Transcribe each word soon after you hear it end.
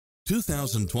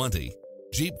2020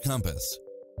 Jeep Compass.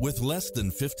 With less than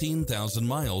 15,000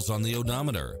 miles on the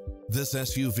odometer, this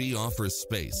SUV offers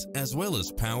space as well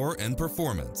as power and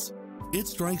performance. It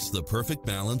strikes the perfect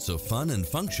balance of fun and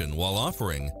function while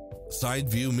offering side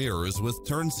view mirrors with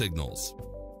turn signals,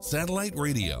 satellite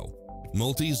radio,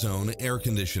 multi-zone air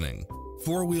conditioning,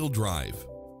 four-wheel drive,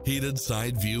 heated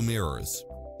side view mirrors,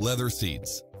 leather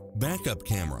seats, backup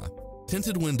camera,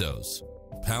 tinted windows,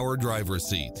 power driver's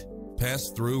seat,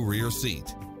 pass-through rear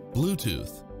seat,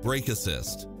 Bluetooth, brake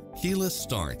assist, keyless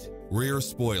start, rear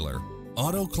spoiler,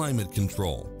 auto climate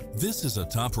control. This is a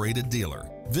top-rated dealer.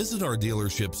 Visit our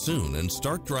dealership soon and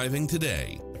start driving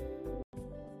today.